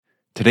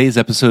Today's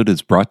episode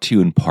is brought to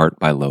you in part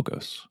by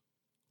Logos.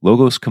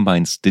 Logos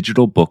combines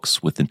digital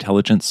books with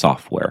intelligent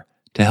software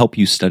to help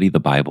you study the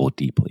Bible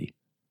deeply.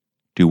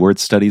 Do word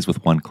studies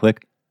with one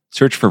click,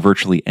 search for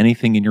virtually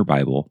anything in your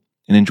Bible,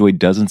 and enjoy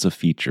dozens of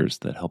features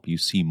that help you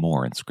see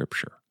more in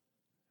Scripture.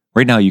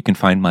 Right now you can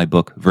find my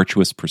book,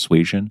 Virtuous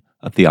Persuasion,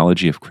 A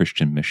Theology of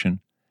Christian Mission,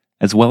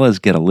 as well as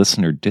get a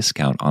listener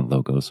discount on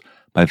Logos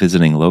by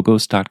visiting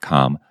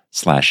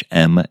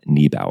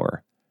logos.com/mniebauer.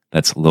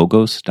 That's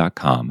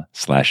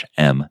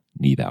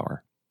logos.com/mniebauer.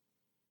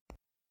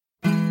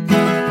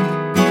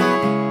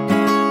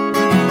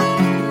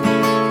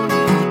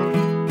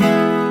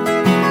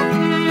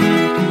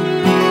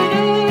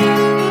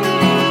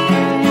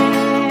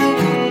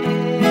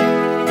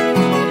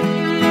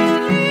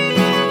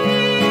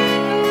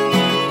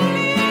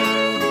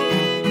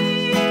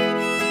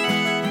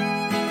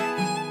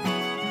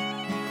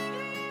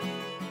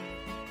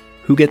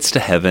 Who gets to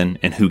heaven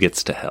and who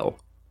gets to hell?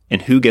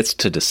 And who gets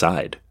to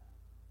decide?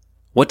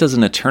 What does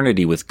an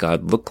eternity with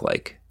God look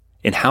like?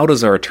 And how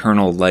does our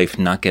eternal life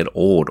not get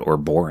old or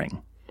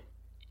boring?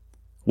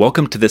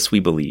 Welcome to This We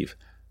Believe,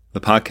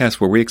 the podcast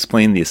where we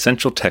explain the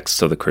essential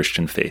texts of the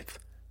Christian faith.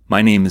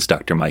 My name is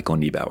Dr. Michael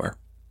Niebauer.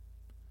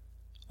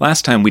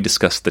 Last time we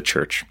discussed the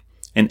church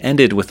and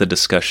ended with a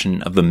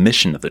discussion of the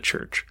mission of the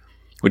church,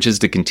 which is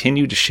to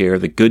continue to share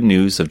the good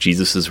news of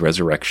Jesus'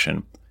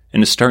 resurrection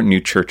and to start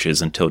new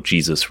churches until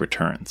Jesus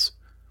returns.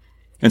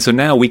 And so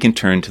now we can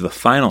turn to the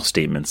final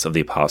statements of the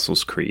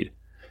Apostles' Creed,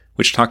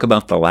 which talk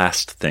about the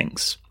last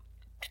things: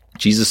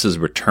 Jesus'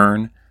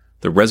 return,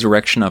 the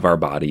resurrection of our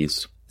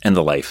bodies, and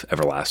the life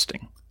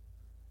everlasting.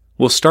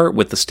 We'll start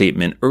with the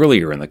statement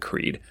earlier in the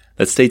Creed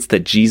that states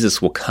that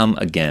Jesus will come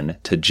again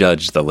to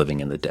judge the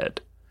living and the dead.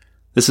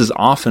 This is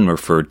often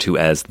referred to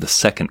as the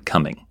second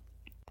coming.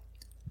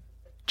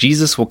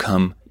 Jesus will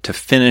come to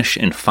finish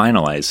and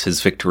finalize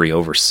his victory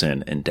over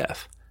sin and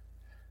death.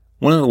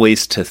 One of the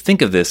ways to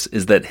think of this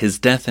is that his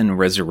death and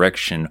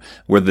resurrection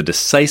were the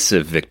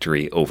decisive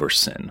victory over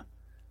sin.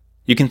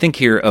 You can think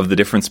here of the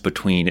difference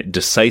between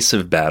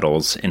decisive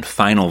battles and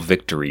final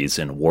victories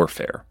in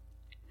warfare.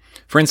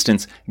 For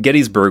instance,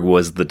 Gettysburg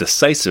was the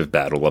decisive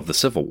battle of the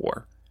Civil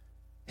War.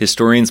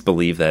 Historians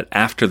believe that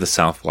after the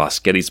South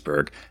lost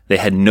Gettysburg, they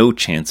had no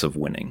chance of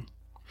winning.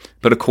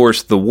 But of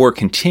course, the war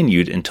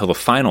continued until the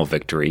final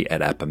victory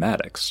at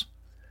Appomattox.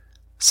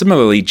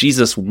 Similarly,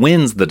 Jesus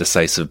wins the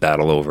decisive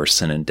battle over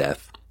sin and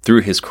death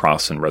through his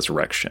cross and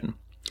resurrection.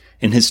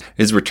 And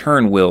his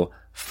return will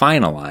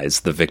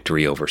finalize the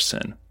victory over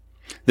sin.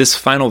 This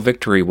final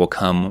victory will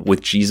come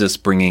with Jesus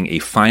bringing a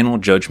final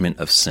judgment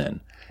of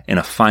sin and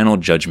a final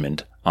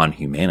judgment on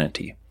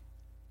humanity.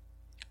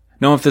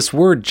 Now, if this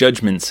word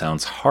judgment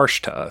sounds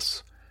harsh to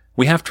us,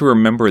 we have to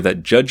remember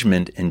that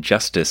judgment and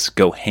justice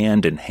go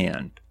hand in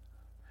hand.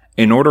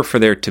 In order for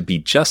there to be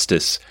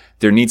justice,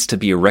 there needs to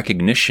be a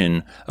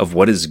recognition of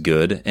what is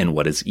good and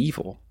what is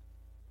evil.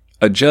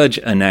 A judge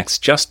enacts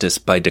justice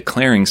by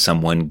declaring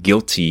someone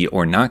guilty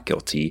or not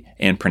guilty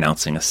and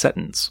pronouncing a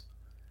sentence.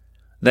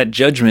 That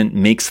judgment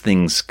makes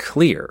things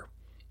clear.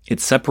 It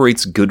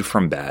separates good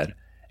from bad,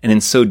 and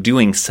in so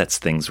doing sets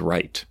things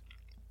right.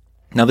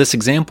 Now, this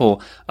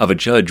example of a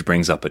judge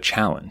brings up a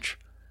challenge.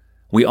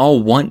 We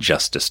all want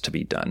justice to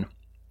be done,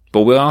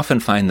 but we often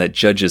find that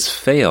judges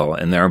fail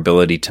in their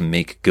ability to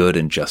make good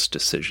and just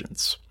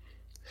decisions.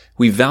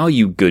 We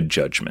value good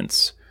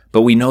judgments,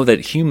 but we know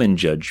that human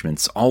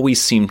judgments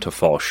always seem to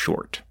fall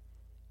short.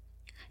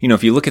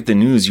 If you look at the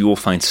news, you will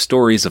find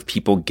stories of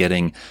people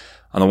getting,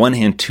 on the one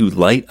hand, too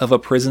light of a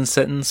prison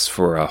sentence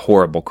for a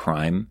horrible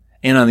crime,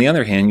 and on the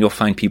other hand, you'll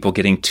find people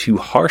getting too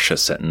harsh a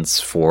sentence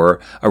for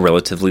a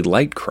relatively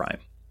light crime.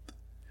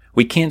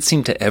 We can't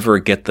seem to ever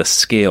get the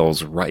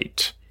scales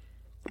right.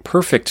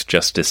 Perfect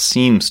justice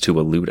seems to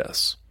elude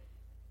us.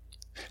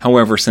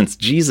 However, since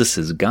Jesus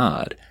is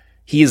God,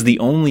 he is the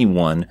only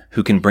one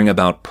who can bring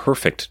about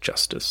perfect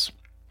justice.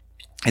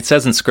 It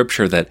says in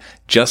Scripture that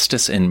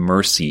justice and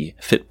mercy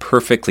fit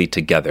perfectly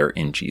together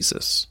in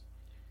Jesus.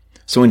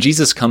 So when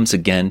Jesus comes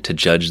again to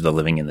judge the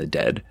living and the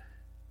dead,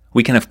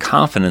 we can have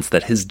confidence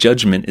that his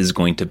judgment is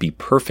going to be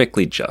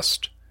perfectly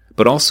just,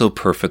 but also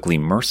perfectly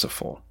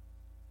merciful.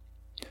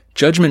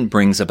 Judgment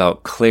brings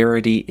about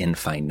clarity and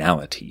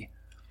finality.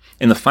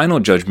 And the final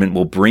judgment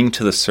will bring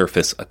to the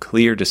surface a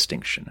clear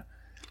distinction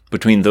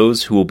between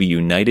those who will be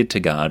united to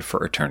God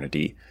for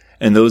eternity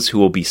and those who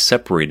will be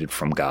separated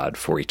from God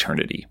for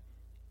eternity.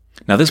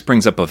 Now, this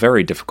brings up a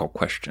very difficult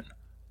question.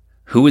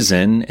 Who is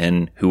in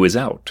and who is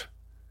out?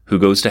 Who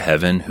goes to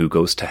heaven? Who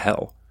goes to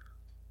hell?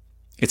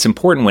 It's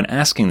important when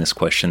asking this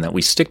question that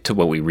we stick to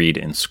what we read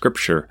in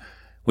Scripture,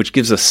 which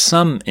gives us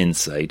some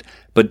insight,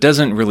 but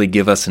doesn't really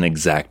give us an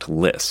exact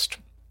list.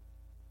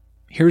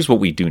 Here's what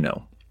we do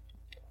know.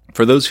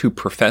 For those who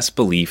profess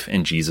belief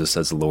in Jesus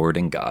as Lord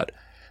and God,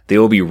 they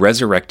will be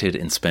resurrected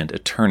and spend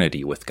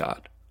eternity with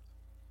God.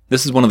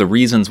 This is one of the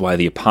reasons why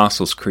the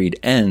Apostles' Creed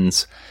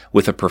ends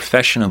with a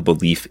profession of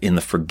belief in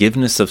the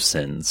forgiveness of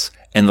sins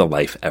and the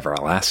life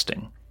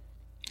everlasting.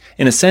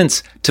 In a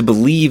sense, to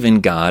believe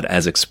in God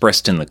as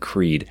expressed in the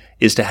Creed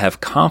is to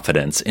have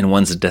confidence in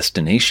one's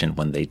destination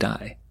when they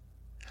die.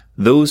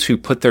 Those who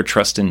put their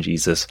trust in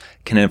Jesus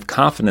can have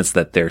confidence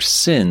that their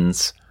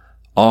sins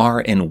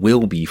are and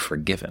will be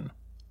forgiven.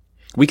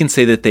 We can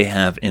say that they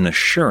have an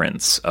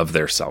assurance of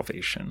their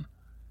salvation.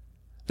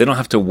 They don't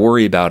have to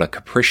worry about a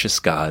capricious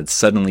God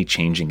suddenly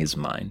changing his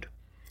mind.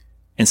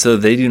 And so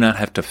they do not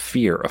have to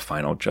fear a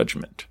final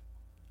judgment.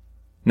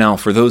 Now,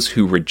 for those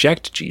who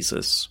reject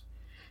Jesus,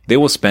 they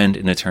will spend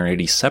an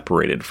eternity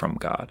separated from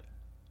God.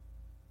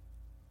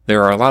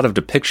 There are a lot of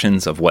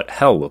depictions of what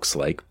hell looks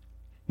like.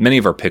 Many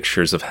of our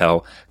pictures of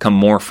hell come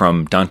more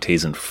from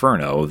Dante's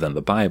Inferno than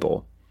the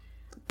Bible.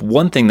 But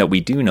one thing that we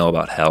do know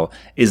about hell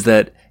is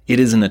that it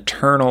is an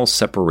eternal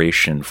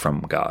separation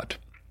from God.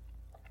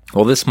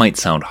 While this might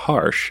sound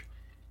harsh,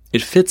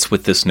 it fits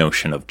with this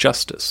notion of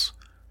justice.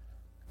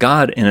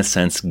 God, in a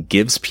sense,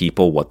 gives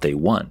people what they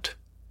want.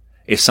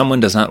 If someone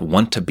does not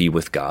want to be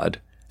with God,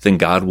 then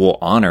God will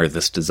honor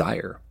this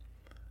desire.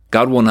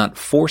 God will not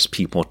force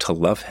people to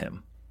love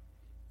him.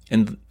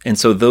 And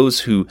so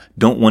those who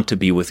don't want to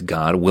be with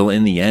God will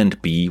in the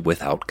end be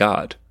without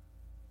God.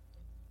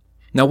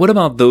 Now, what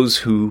about those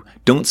who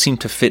don't seem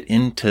to fit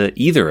into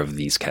either of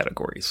these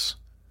categories?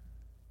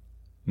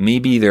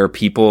 Maybe there are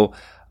people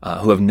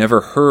who have never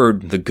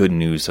heard the good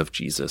news of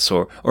Jesus,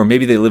 or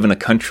maybe they live in a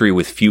country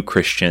with few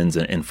Christians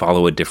and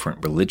follow a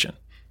different religion.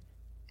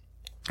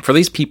 For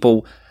these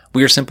people,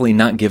 we are simply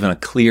not given a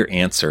clear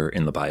answer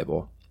in the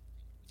Bible.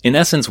 In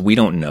essence, we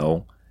don't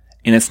know,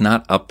 and it's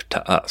not up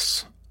to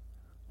us.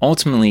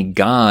 Ultimately,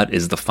 God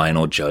is the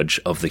final judge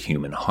of the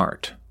human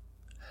heart.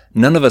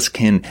 None of us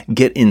can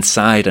get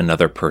inside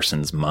another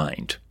person's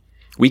mind.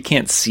 We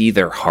can't see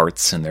their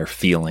hearts and their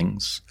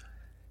feelings.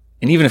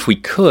 And even if we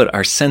could,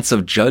 our sense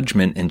of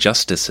judgment and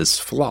justice is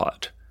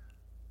flawed.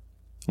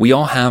 We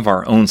all have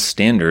our own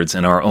standards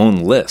and our own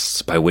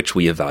lists by which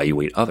we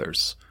evaluate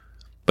others.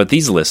 But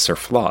these lists are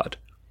flawed.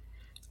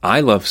 I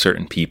love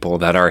certain people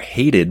that are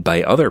hated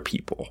by other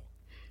people.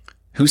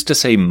 Who's to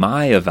say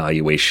my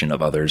evaluation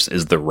of others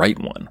is the right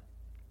one?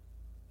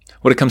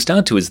 What it comes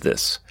down to is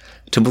this.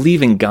 To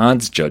believe in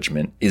God's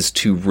judgment is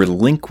to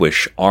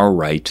relinquish our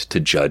right to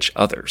judge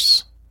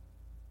others.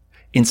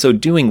 In so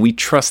doing, we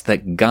trust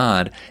that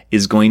God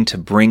is going to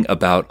bring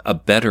about a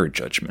better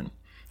judgment,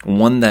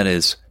 one that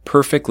is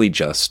perfectly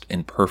just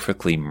and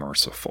perfectly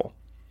merciful.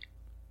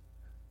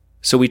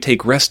 So we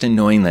take rest in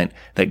knowing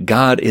that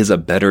God is a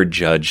better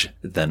judge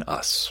than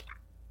us.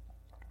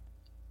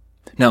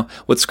 Now,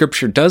 what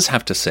Scripture does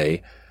have to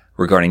say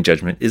regarding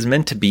judgment is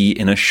meant to be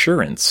an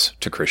assurance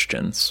to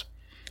Christians,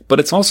 but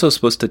it's also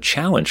supposed to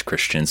challenge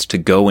Christians to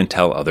go and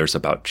tell others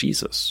about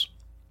Jesus.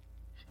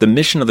 The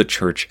mission of the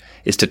church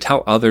is to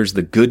tell others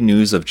the good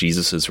news of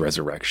Jesus'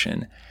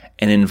 resurrection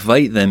and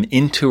invite them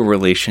into a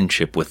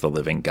relationship with the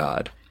living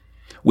God,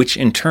 which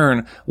in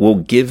turn will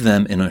give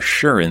them an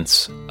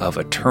assurance of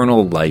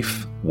eternal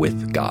life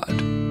with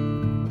God.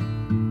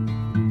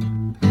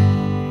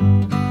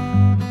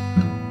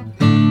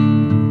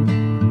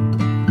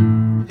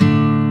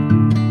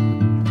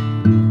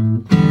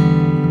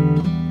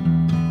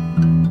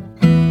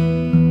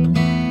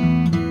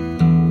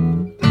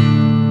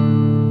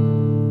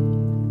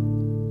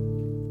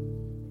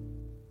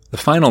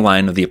 The final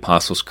line of the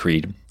Apostles'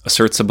 Creed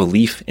asserts a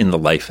belief in the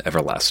life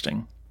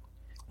everlasting.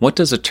 What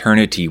does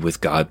eternity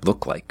with God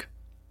look like?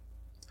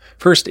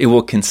 First, it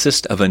will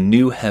consist of a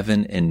new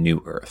heaven and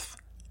new earth.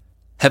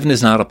 Heaven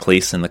is not a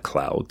place in the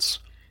clouds,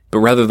 but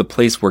rather the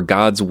place where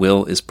God's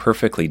will is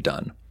perfectly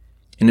done,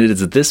 and it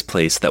is this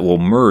place that will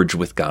merge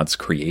with God's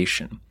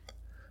creation,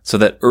 so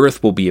that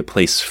earth will be a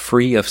place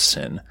free of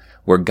sin,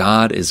 where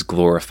God is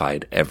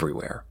glorified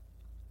everywhere.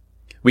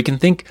 We can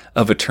think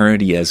of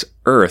eternity as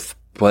earth,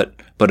 but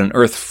an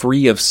earth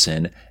free of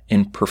sin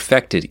and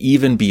perfected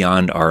even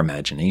beyond our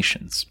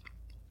imaginations.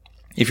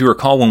 If you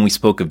recall when we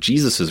spoke of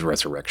Jesus'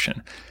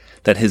 resurrection,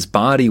 that his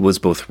body was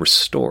both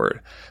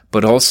restored,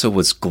 but also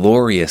was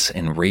glorious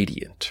and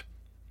radiant.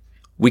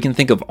 We can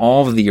think of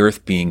all of the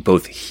earth being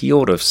both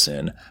healed of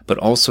sin, but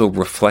also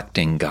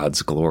reflecting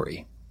God's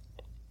glory.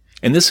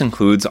 And this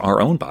includes our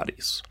own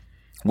bodies.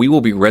 We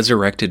will be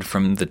resurrected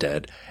from the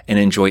dead and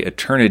enjoy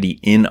eternity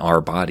in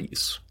our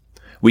bodies.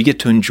 We get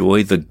to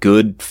enjoy the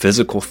good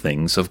physical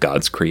things of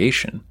God's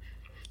creation,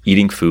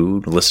 eating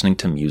food, listening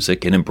to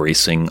music, and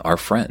embracing our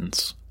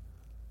friends.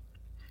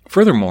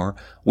 Furthermore,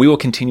 we will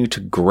continue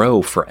to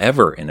grow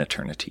forever in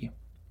eternity.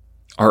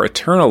 Our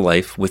eternal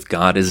life with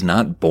God is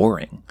not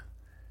boring.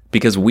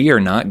 Because we are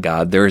not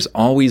God, there is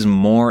always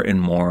more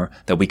and more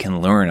that we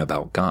can learn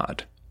about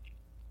God.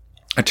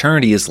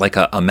 Eternity is like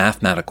a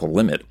mathematical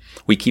limit.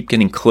 We keep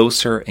getting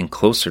closer and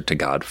closer to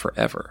God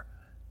forever.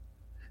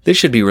 This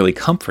should be really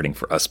comforting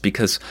for us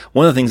because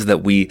one of the things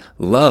that we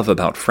love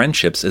about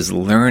friendships is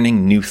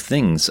learning new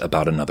things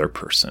about another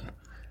person.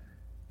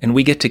 And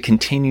we get to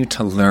continue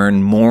to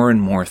learn more and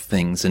more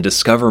things and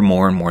discover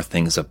more and more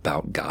things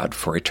about God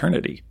for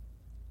eternity.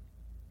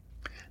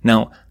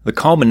 Now, the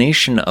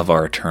culmination of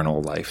our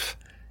eternal life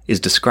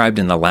is described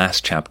in the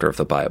last chapter of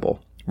the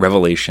Bible,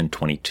 Revelation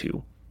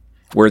 22.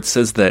 where it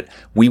says that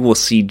we will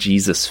see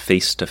Jesus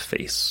face to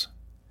face.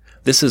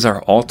 This is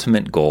our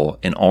ultimate goal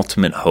and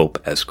ultimate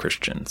hope as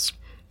Christians,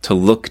 to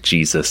look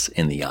Jesus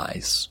in the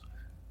eyes.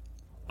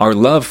 Our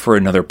love for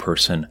another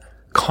person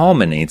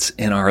culminates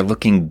in our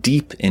looking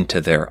deep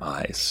into their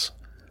eyes.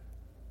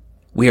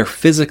 We are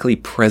physically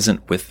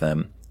present with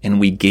them, and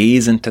we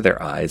gaze into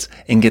their eyes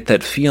and get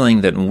that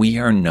feeling that we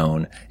are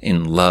known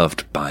and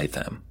loved by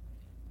them.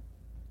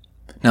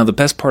 Now, the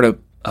best part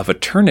of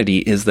eternity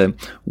is that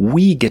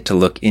we get to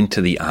look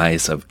into the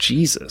eyes of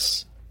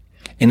Jesus,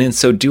 and in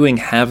so doing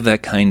have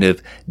that kind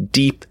of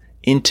deep,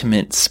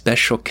 intimate,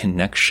 special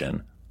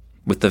connection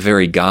with the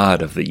very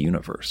God of the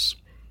universe.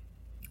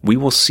 We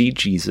will see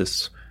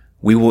Jesus,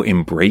 we will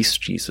embrace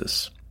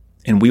Jesus,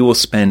 and we will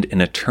spend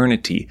an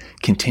eternity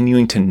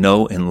continuing to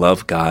know and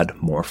love God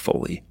more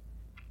fully.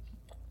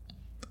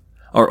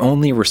 Our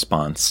only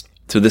response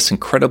to this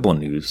incredible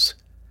news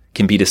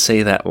can be to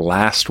say that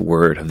last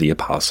word of the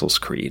Apostles'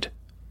 Creed,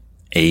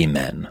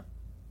 Amen.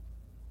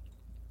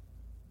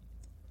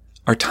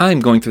 Our time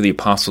going through the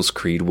Apostles'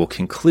 Creed will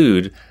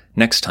conclude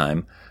next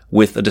time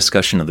with a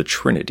discussion of the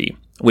Trinity,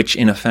 which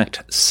in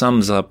effect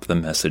sums up the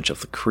message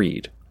of the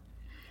Creed.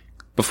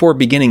 Before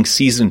beginning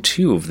Season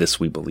 2 of This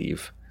We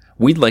Believe,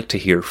 we'd like to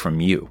hear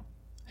from you.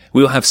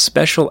 We will have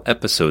special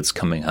episodes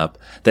coming up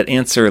that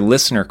answer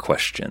listener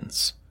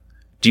questions.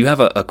 Do you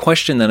have a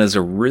question that has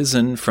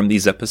arisen from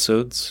these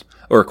episodes,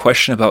 or a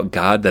question about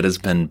God that has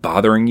been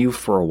bothering you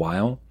for a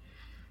while?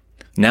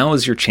 Now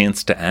is your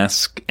chance to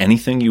ask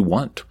anything you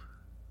want.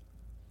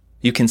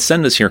 You can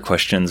send us your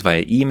questions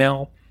via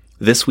email,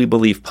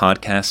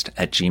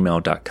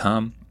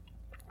 thiswebelievepodcast@gmail.com,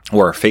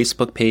 or our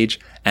Facebook page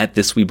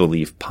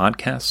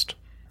 @thiswebelievepodcast,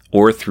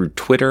 or through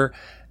Twitter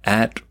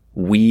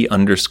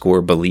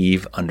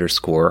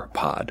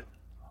 @we_believe_pod.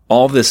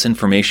 All this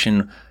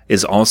information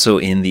is also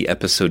in the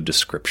episode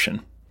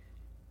description.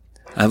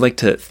 I'd like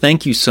to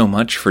thank you so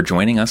much for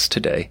joining us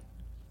today.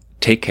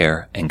 Take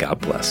care and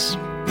God bless.